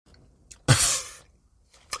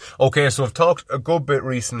Okay, so I've talked a good bit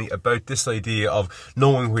recently about this idea of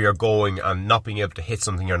knowing where you're going and not being able to hit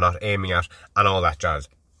something you're not aiming at and all that jazz.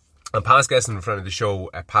 And past guest in front of the show,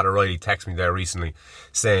 Pat O'Reilly, texted me there recently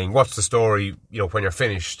saying, what's the story, when you're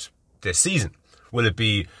finished this season? Will it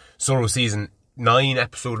be Solo Season 9,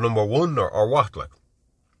 episode number 1, or what, like?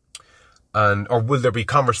 Or will there be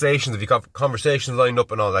conversations? Have you got conversations lined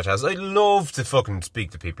up and all that jazz? I love to fucking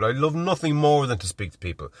speak to people. I love nothing more than to speak to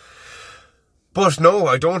people. But no,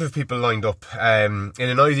 I don't have people lined up. In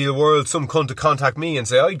an ideal world, some cunt to contact me and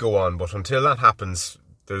say I'd go on, but until that happens,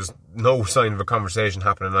 there's no sign of a conversation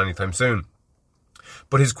happening anytime soon.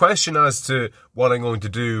 But his question as to what I'm going to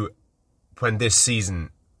do when this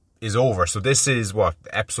season is over. So this is,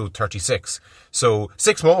 episode 36. So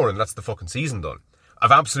 6 more and that's the fucking season done.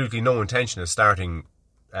 I've absolutely no intention of starting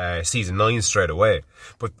season 9 straight away.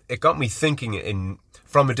 But it got me thinking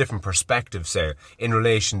from a different perspective, say, in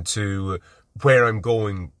relation to where I'm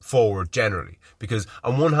going forward generally. Because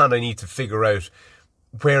on one hand, I need to figure out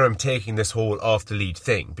where I'm taking this whole off the lead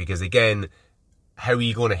thing. Because again, how are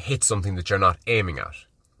you going to hit something that you're not aiming at?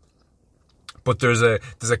 But there's a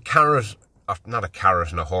carrot, not a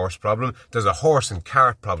carrot and a horse problem. There's a horse and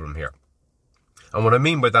cart problem here. And what I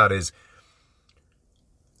mean by that is,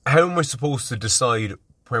 how am I supposed to decide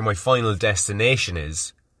where my final destination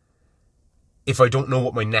is if I don't know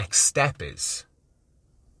what my next step is?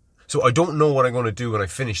 So I don't know what I'm going to do when I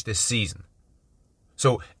finish this season.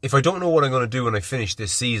 So if I don't know what I'm going to do when I finish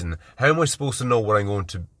this season, how am I supposed to know what I'm going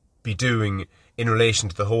to be doing in relation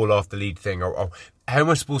to the whole off the lead thing? Or how am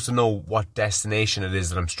I supposed to know what destination it is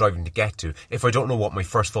that I'm striving to get to if I don't know what my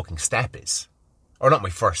first fucking step is? Or not my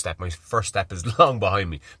first step is long behind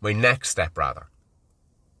me. My next step, rather.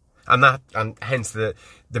 And hence the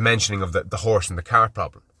mentioning of the horse and the cart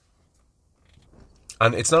problem.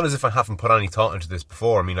 And it's not as if I haven't put any thought into this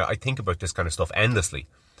before. I mean, I think about this kind of stuff endlessly.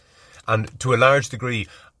 And to a large degree,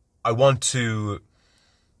 I want to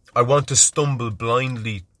stumble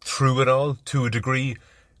blindly through it all to a degree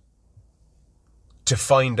to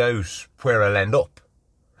find out where I'll end up,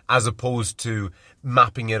 as opposed to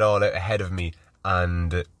mapping it all out ahead of me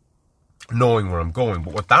and knowing where I'm going.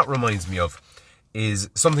 But what that reminds me of is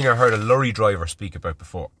something I heard a lorry driver speak about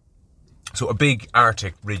before. So a big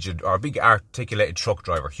articulated truck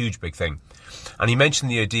driver, huge big thing. And he mentioned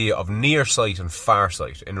the idea of near sight and far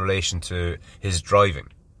sight in relation to his driving.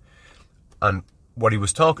 And what he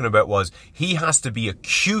was talking about was he has to be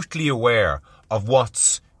acutely aware of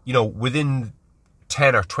what's, within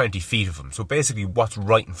 10 or 20 feet of him. So basically what's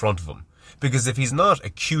right in front of him. Because if he's not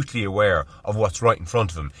acutely aware of what's right in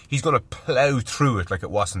front of him, he's going to plough through it like it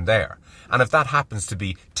wasn't there. And if that happens to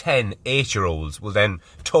be 10 8-year-olds, well then,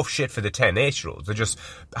 tough shit for the 10 8-year-olds. They just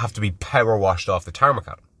have to be power washed off the tarmac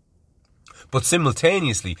at him. But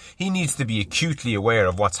simultaneously, he needs to be acutely aware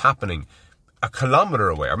of what's happening a kilometre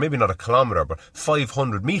away, or maybe not a kilometre, but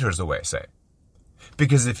 500 metres away, say.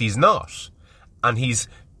 Because if he's not, and he's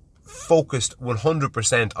focused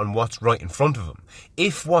 100% on what's right in front of him,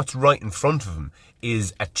 if what's right in front of him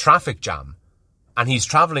is a traffic jam and he's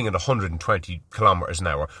travelling at 120 kilometres an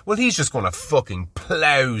hour, well, he's just going to fucking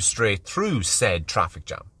plough straight through said traffic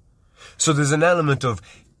jam. So there's an element of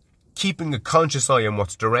keeping a conscious eye on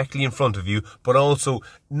what's directly in front of you, but also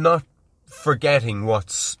not forgetting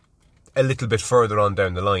what's a little bit further on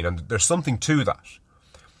down the line. And there's something to that.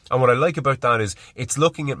 And what I like about that is it's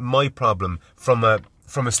looking at my problem from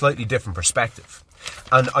a slightly different perspective.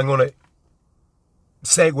 And I'm going to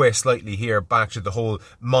segue slightly here back to the whole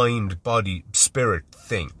mind, body, spirit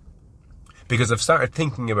thing. Because I've started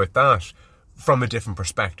thinking about that from a different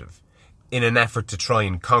perspective in an effort to try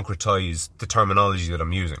and concretise the terminology that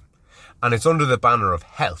I'm using. And it's under the banner of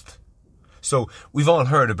health. So we've all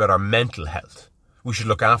heard about our mental health. We should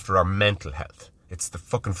look after our mental health. It's the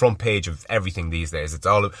fucking front page of everything these days.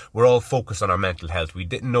 We're all focused on our mental health. We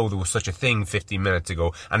didn't know there was such a thing 15 minutes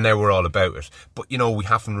ago, and now we're all about it. But, we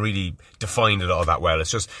haven't really defined it all that well.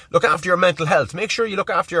 It's just, look after your mental health. Make sure you look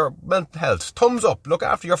after your mental health. Thumbs up. Look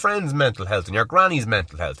after your friend's mental health and your granny's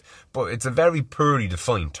mental health. But it's a very poorly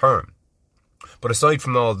defined term. But aside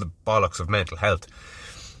from all the bollocks of mental health,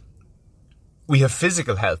 we have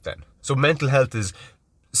physical health then. So mental health is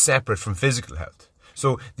separate from physical health.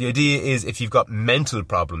 So the idea is if you've got mental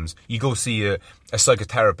problems, you go see a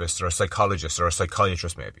psychotherapist or a psychologist or a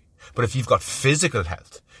psychiatrist maybe. But if you've got physical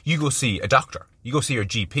health, you go see a doctor, you go see your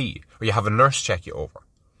GP, or you have a nurse check you over.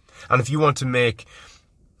 And if you want to make,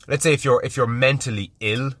 let's say if you're mentally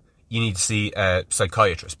ill, you need to see a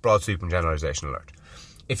psychiatrist, broad sweeping generalisation alert.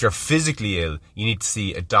 If you're physically ill, you need to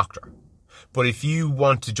see a doctor. But if you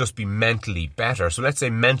want to just be mentally better, so let's say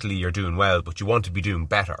mentally you're doing well, but you want to be doing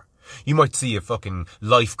better, You might see a fucking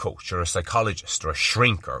life coach or a psychologist or a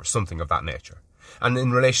shrink or something of that nature. And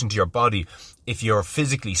in relation to your body, if you're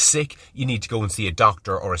physically sick, you need to go and see a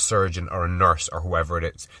doctor or a surgeon or a nurse or whoever it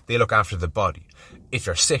is. They look after the body. If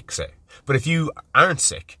you're sick, say. But if you aren't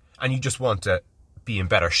sick and you just want to be in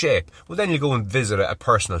better shape, well then you go and visit a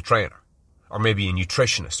personal trainer or maybe a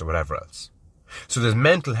nutritionist or whatever else. So there's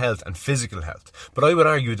mental health and physical health. But I would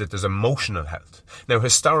argue that there's emotional health. Now,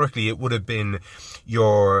 historically, it would have been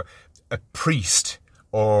a priest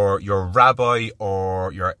or your rabbi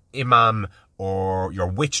or your imam or your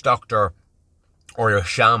witch doctor or your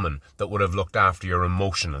shaman that would have looked after your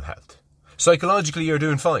emotional health. Psychologically, you're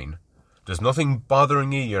doing fine. There's nothing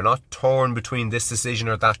bothering you. You're not torn between this decision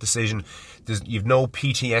or that decision. You've no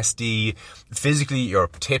PTSD. Physically, you're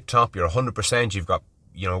tip-top. You're 100%. You've got,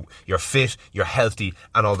 you're fit, you're healthy,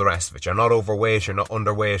 and all the rest of it. You're not overweight. You're not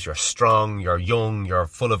underweight. You're strong. You're young. You're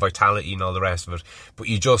full of vitality and all the rest of it. But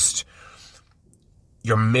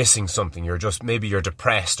you're missing something. Maybe you're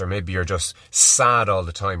depressed, or maybe you're just sad all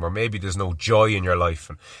the time, or maybe there's no joy in your life,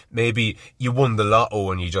 and maybe you won the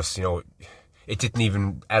lotto and you just, it didn't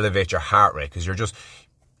even elevate your heart rate because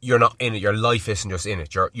you're not in it. Your life isn't just in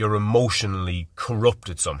it. You're emotionally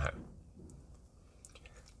corrupted somehow.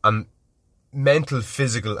 And mental,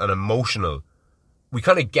 physical, and emotional, we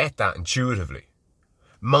kind of get that intuitively.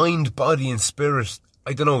 Mind, body, and spirit.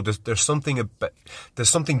 I don't know, there's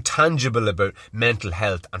something tangible about mental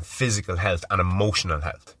health and physical health and emotional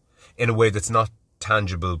health in a way that's not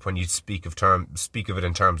tangible when you speak of it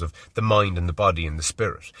in terms of the mind and the body and the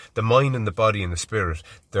spirit. The mind and the body and the spirit,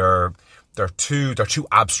 they're too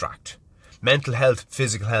abstract. Mental health,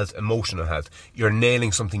 physical health, emotional health, you're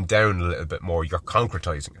nailing something down a little bit more, you're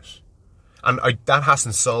concretizing it. And that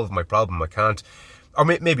hasn't solved my problem. I can't. Or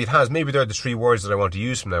maybe it has. Maybe they're the three words that I want to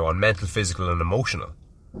use from now on: mental, physical, and emotional.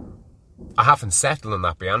 I haven't settled on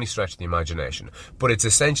that by any stretch of the imagination. But it's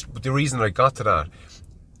essential. But the reason I got to that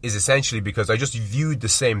is essentially because I just viewed the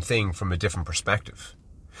same thing from a different perspective.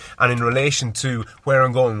 And in relation to where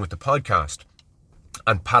I'm going with the podcast,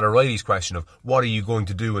 and Pat O'Reilly's question of what are you going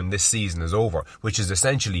to do when this season is over, which is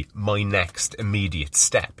essentially my next immediate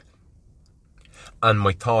step. And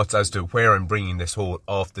my thoughts as to where I'm bringing this whole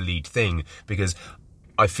off the lead thing, because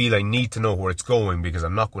I feel I need to know where it's going, because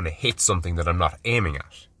I'm not going to hit something that I'm not aiming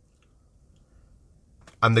at.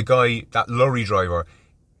 And the guy, that lorry driver,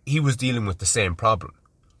 he was dealing with the same problem.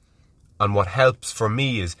 And what helps for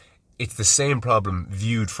me is it's the same problem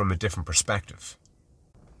viewed from a different perspective.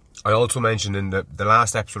 I also mentioned in the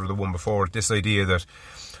last episode or the one before this idea that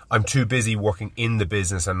I'm too busy working in the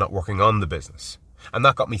business and not working on the business. And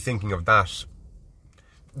that got me thinking of that.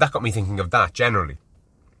 That got me thinking of that generally.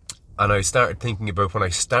 And I started thinking about when I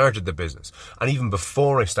started the business, and even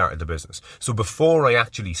before I started the business. So before I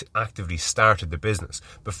actually actively started the business,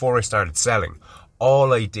 before I started selling,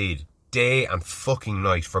 all I did day and fucking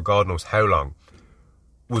night for God knows how long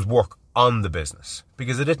was work on the business,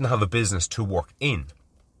 because I didn't have a business to work in.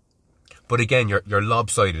 But again, you're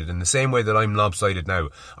lopsided in the same way that I'm lopsided now.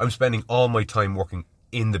 I'm spending all my time working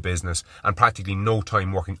in the business and practically no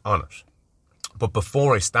time working on it. But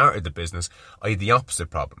before I started the business, I had the opposite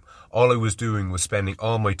problem. All I was doing was spending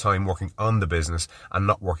all my time working on the business and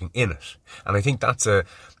not working in it. And I think it's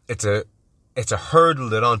a hurdle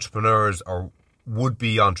that entrepreneurs or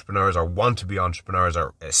would-be entrepreneurs or want to be entrepreneurs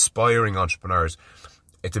or aspiring entrepreneurs,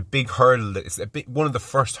 it's a big hurdle. It's one of the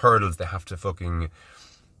first hurdles they have to fucking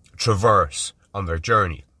traverse on their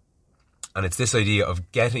journey. And it's this idea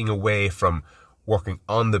of getting away from working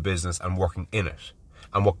on the business and working in it.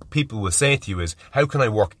 And what people will say to you is, how can I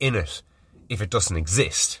work in it if it doesn't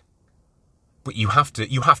exist? But you have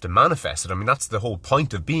to manifest it. I mean, that's the whole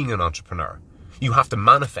point of being an entrepreneur. You have to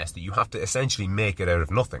manifest it. You have to essentially make it out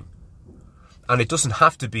of nothing. And it doesn't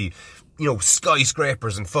have to be,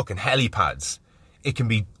 skyscrapers and fucking helipads. It can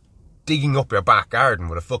be digging up your back garden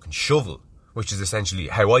with a fucking shovel, which is essentially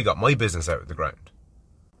how I got my business out of the ground.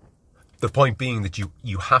 The point being that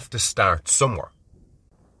you have to start somewhere.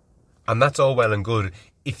 And that's all well and good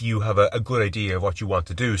if you have a good idea of what you want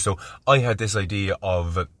to do. So I had this idea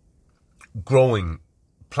of growing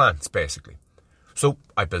plants, basically. So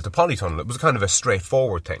I built a polytunnel. It was kind of a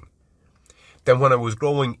straightforward thing. Then when I was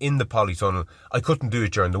growing in the polytunnel, I couldn't do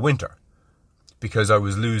it during the winter because I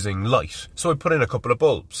was losing light. So I put in a couple of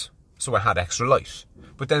bulbs. So I had extra light.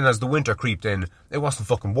 But then as the winter creeped in, it wasn't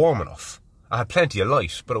fucking warm enough. I had plenty of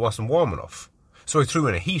light, but it wasn't warm enough. So I threw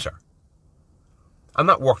in a heater. And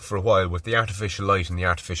that worked for a while with the artificial light and the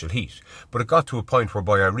artificial heat. But it got to a point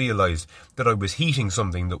whereby I realised that I was heating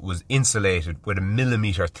something that was insulated with a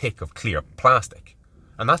millimetre thick of clear plastic.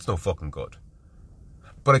 And that's no fucking good.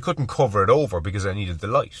 But I couldn't cover it over because I needed the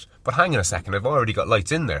light. But hang on a second, I've already got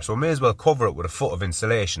lights in there, so I may as well cover it with a foot of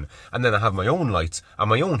insulation, and then I have my own lights and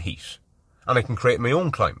my own heat, and I can create my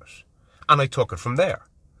own climate. And I took it from there.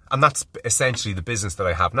 And that's essentially the business that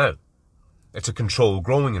I have now. It's a controlled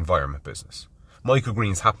growing environment business.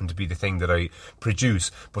 Microgreens happen to be the thing that I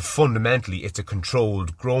produce, but fundamentally it's a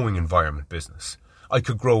controlled growing environment business. I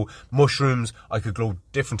could grow mushrooms, I could grow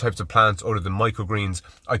different types of plants other than microgreens,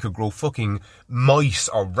 I could grow fucking mice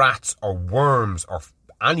or rats or worms or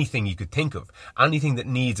anything you could think of. Anything that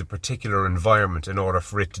needs a particular environment in order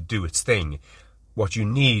for it to do its thing. What you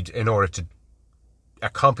need in order to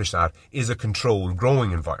accomplish that is a controlled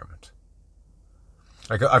growing environment.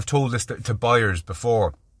 Like I've told this to buyers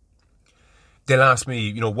before. They'll ask me,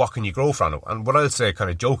 you know, what can you grow from it? And what I'll say kind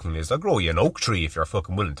of jokingly is, I'll grow you an oak tree if you're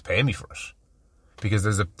fucking willing to pay me for it. Because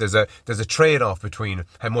there's a trade-off between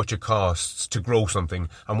how much it costs to grow something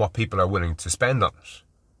and what people are willing to spend on it.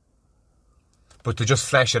 But to just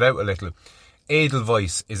flesh it out a little,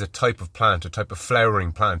 Edelweiss is a type of plant, a type of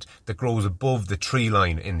flowering plant that grows above the tree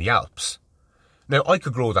line in the Alps. Now, I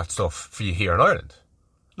could grow that stuff for you here in Ireland.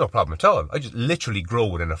 No problem at all. I just literally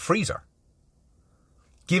grow it in a freezer.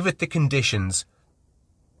 Give it the conditions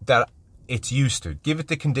that it's used to. Give it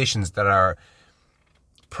the conditions that are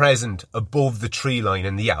present above the tree line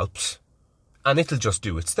in the Alps, and it'll just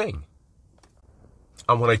do its thing.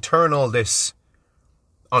 And when I turn all this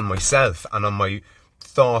on myself and on my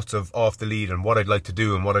thoughts of off the lead and what I'd like to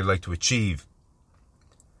do and what I'd like to achieve,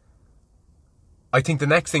 I think the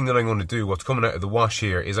next thing that I'm going to do, what's coming out of the wash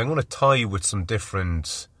here, is I'm going to tie with some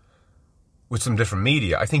different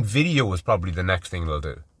media. I think video is probably the next thing they'll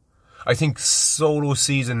do. I think Solo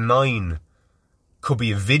Season 9 could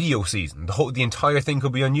be a video season. The entire thing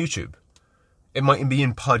could be on YouTube. It mightn't be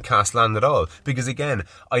in podcast land at all. Because again,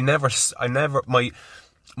 my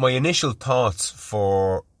initial thoughts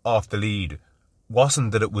for Off the Lead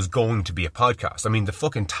wasn't that it was going to be a podcast. I mean, the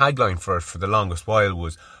fucking tagline for it for the longest while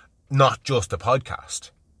was not just a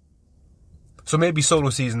podcast. So maybe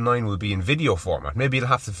Solo Season 9 will be in video format. Maybe you'll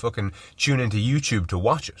have to fucking tune into YouTube to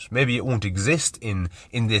watch it. Maybe it won't exist in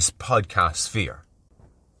this podcast sphere.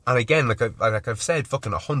 And again, like I've said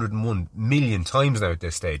fucking 101 million times now at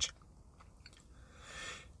this stage,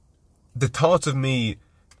 the thoughts of me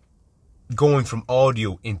going from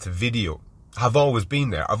audio into video have always been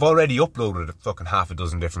there. I've already uploaded fucking half a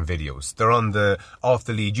dozen different videos. They're on the Off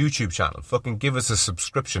the Lead YouTube channel. Fucking give us a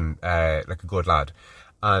subscription, like a good lad.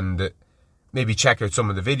 And maybe check out some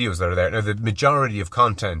of the videos that are there. Now, the majority of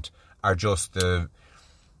content are just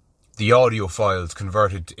the audio files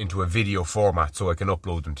converted into a video format so I can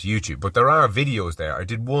upload them to YouTube. But there are videos there. I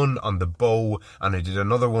did one on the bow, and I did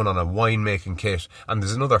another one on a winemaking kit, and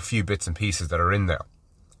there's another few bits and pieces that are in there.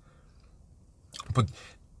 But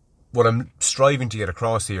what I'm striving to get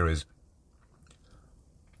across here is,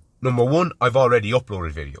 number one, I've already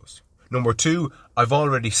uploaded videos. Number two, I've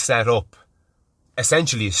already set up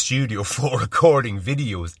essentially a studio for recording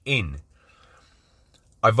videos in.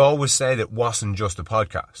 I've always said it wasn't just a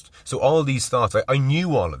podcast. So all these thoughts, I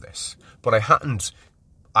knew all of this, but I hadn't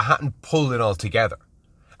pulled it all together.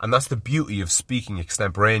 And that's the beauty of speaking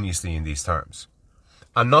extemporaneously in these terms.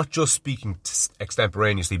 I'm not just speaking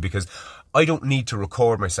extemporaneously because I don't need to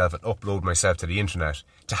record myself and upload myself to the internet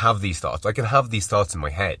to have these thoughts. I can have these thoughts in my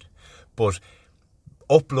head, but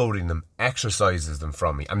uploading them exercises them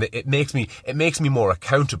from me, and it makes me more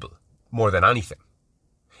accountable more than anything.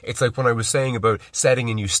 It's like when I was saying about setting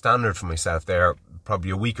a new standard for myself there probably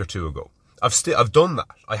a week or two ago. I've done that.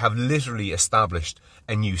 I have literally established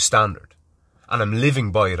a new standard, and I'm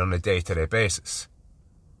living by it on a day-to-day basis.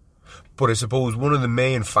 But I suppose one of the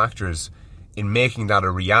main factors in making that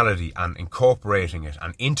a reality and incorporating it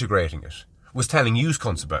and integrating it was telling yous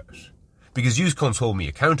cunts about it. Because yous cunts hold me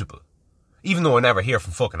accountable. Even though I never hear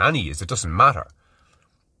from fucking any yous, it doesn't matter.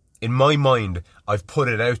 In my mind, I've put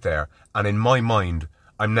it out there, and in my mind,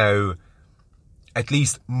 I'm now at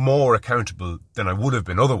least more accountable than I would have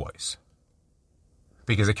been otherwise.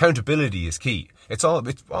 Because accountability is key. It's all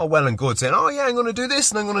well and good saying, oh yeah, I'm going to do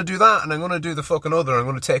this and I'm going to do that and I'm going to do the fucking other and I'm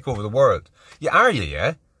going to take over the world. Yeah, are you,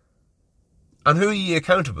 yeah? And who are you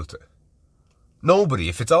accountable to? Nobody.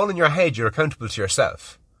 If it's all in your head, you're accountable to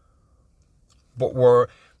yourself. But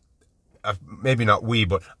maybe not we,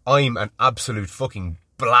 but I'm an absolute fucking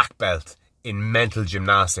black belt in mental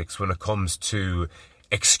gymnastics when it comes to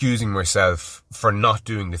excusing myself for not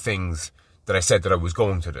doing the things that I said that I was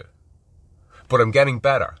going to do. But I'm getting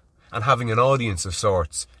better, and having an audience of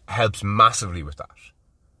sorts helps massively with that.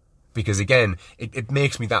 Because again, it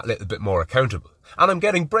makes me that little bit more accountable. And I'm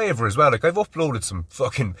getting braver as well. Like I've uploaded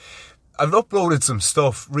some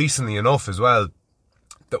stuff recently enough as well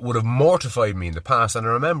that would have mortified me in the past. And I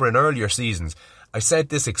remember in earlier seasons, I said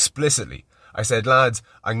this explicitly. I said, lads,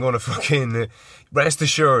 I'm going to fucking rest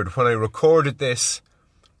assured when I recorded this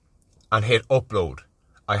and hit upload,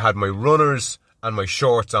 I had my runners and my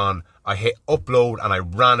shorts on. I hit upload and I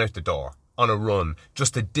ran out the door on a run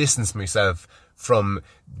just to distance myself from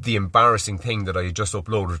the embarrassing thing that I had just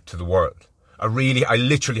uploaded to the world. I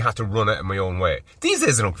literally had to run out of my own way. These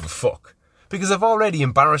days I don't give a fuck because I've already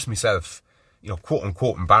embarrassed myself, quote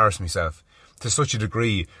unquote embarrassed myself to such a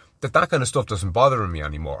degree that kind of stuff doesn't bother me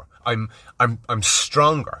anymore. I'm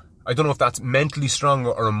stronger. I don't know if that's mentally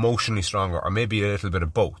stronger or emotionally stronger or maybe a little bit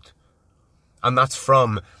of both. And that's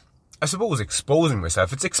from, I suppose, exposing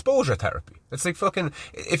myself. It's exposure therapy. It's like fucking,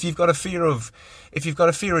 if you've got a fear of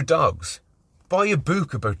dogs, buy a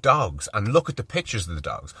book about dogs and look at the pictures of the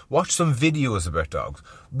dogs. Watch some videos about dogs.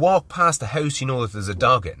 Walk past a house you know that there's a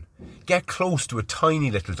dog in. Get close to a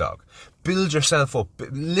tiny little dog. Build yourself up.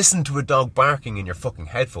 Listen to a dog barking in your fucking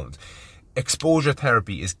headphones. Exposure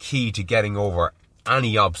therapy is key to getting over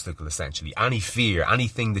any obstacle, essentially. Any fear,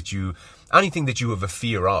 anything that you have a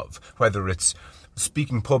fear of. Whether it's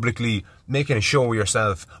speaking publicly, making a show of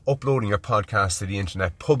yourself, uploading your podcast to the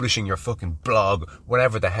internet, publishing your fucking blog,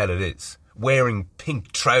 whatever the hell it is. Wearing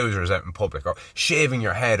pink trousers out in public, or shaving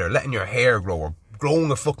your head, or letting your hair grow, or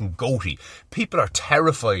growing a fucking goatee. People are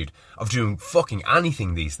terrified of doing fucking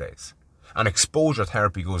anything these days. And exposure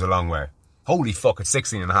therapy goes a long way. Holy fuck, it's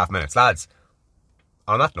 16 and a half minutes. Lads,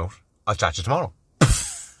 on that note, I'll chat to you tomorrow.